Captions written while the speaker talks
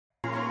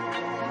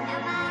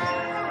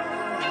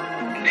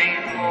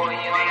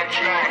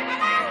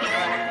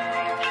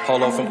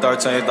Polo from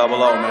 13 00,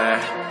 man.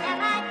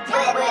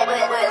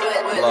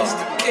 Look.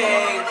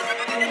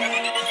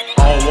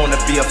 I don't wanna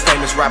be a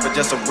famous rapper,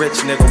 just a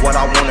rich nigga, what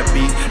I wanna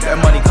be. That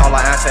money call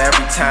I answer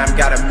every time,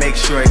 gotta make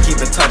sure and keep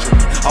in touch with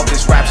me. Off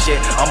this rap shit,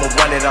 I'ma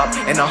run it up,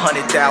 and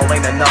 100 thou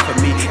ain't enough for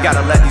me.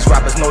 Gotta let these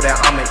rappers know that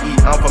I'ma eat.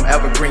 I'm from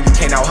Evergreen, you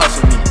can't out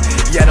hustle me.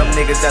 Yeah, them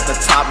niggas at the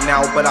top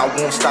now, but I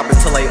won't stop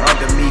until they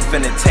under me.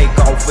 Finna take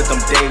off with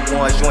them day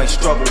ones, you ain't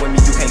struggle with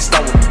me, you can't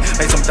stumble me.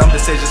 Made some dumb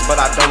decisions, but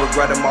I don't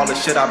regret them. All the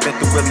shit I've been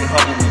through really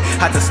humbled me.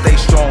 Had to stay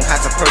strong,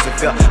 had to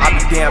persevere. I'd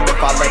be damned if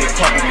I let it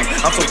crumble me.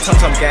 I'm so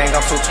tum-tum gang,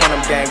 I'm so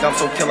twin-em gang, I'm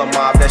so killer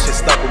mob, that shit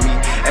stuck with me.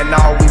 And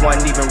now we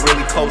wasn't even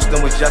really close,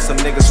 them was just some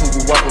niggas who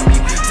grew up with me.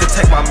 To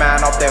take my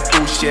mind off that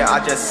fool shit, I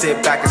just sit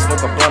back and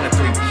smoke a blunt or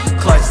three.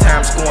 Clutch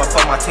time scoring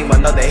for my team,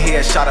 another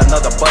headshot,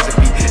 another buzzer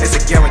beat. It's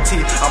a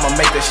guarantee, I'ma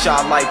make the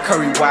shot like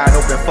Curry, wide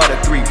open for the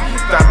three.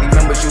 Family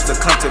members used to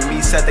come to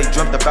me, said they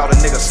dreamt about a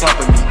nigga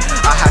slumping me.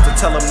 I had to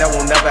tell them that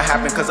will never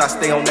happen, cause I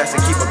stay on that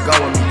and keep it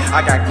going me.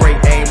 I got great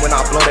aim when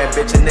I blow that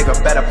bitch, a nigga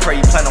better pray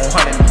he plan on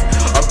hunting me.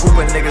 A group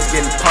of niggas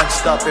getting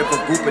punched up if a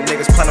group of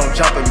niggas plan on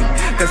jumping me.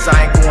 Cause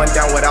I ain't going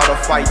down without a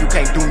fight, you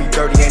can't do me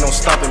dirty, ain't no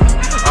stumping me.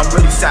 I'm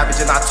really savage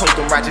and I told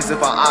them righteous,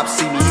 if a op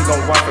see me, he gon'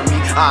 run for me.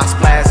 I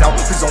splash out,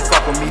 please don't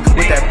fuck with me.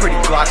 With that pretty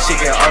Glock,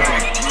 shit get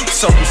ugly.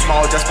 Circle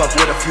small, just fuck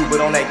with a few,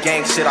 but on that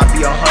gang shit, I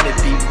be 100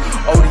 deep.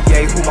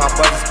 ODA, who my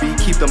brothers be,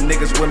 keep them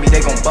niggas with me,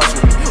 they gon' bust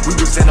with me. We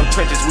was in them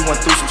trenches, we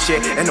went through some shit,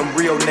 and them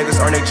real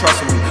niggas earn they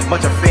trust with me.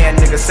 Bunch of fan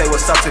niggas say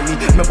what's up to me,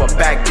 remember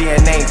back then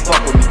they ain't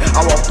fuck with me.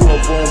 I walk through a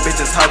room,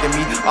 bitches hugging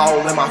me,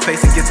 all in my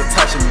face and get to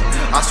touching me.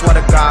 I swear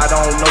to God,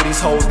 I don't know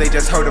these hoes, they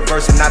just heard a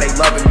verse and now they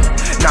loving me.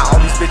 Now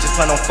all these bitches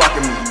plan on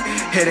fucking me.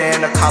 Hit her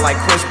in the car like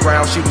Chris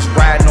Brown, she was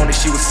riding on it,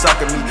 she was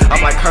sucking me. I'm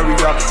like, hurry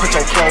up, put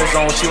your clothes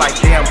on. She like,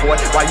 damn boy,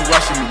 why you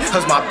rushing me?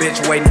 Cause my bitch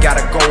waiting,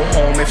 gotta go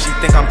home. If she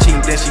think I'm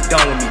cheating, then she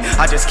done with me.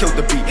 I just killed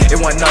the beat, it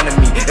wasn't none of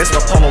me. It's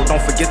La Polo, don't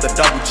forget the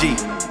double G.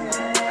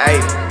 Ayy,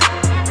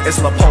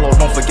 it's La Polo,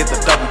 don't forget the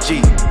double G.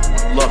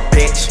 Little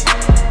bitch.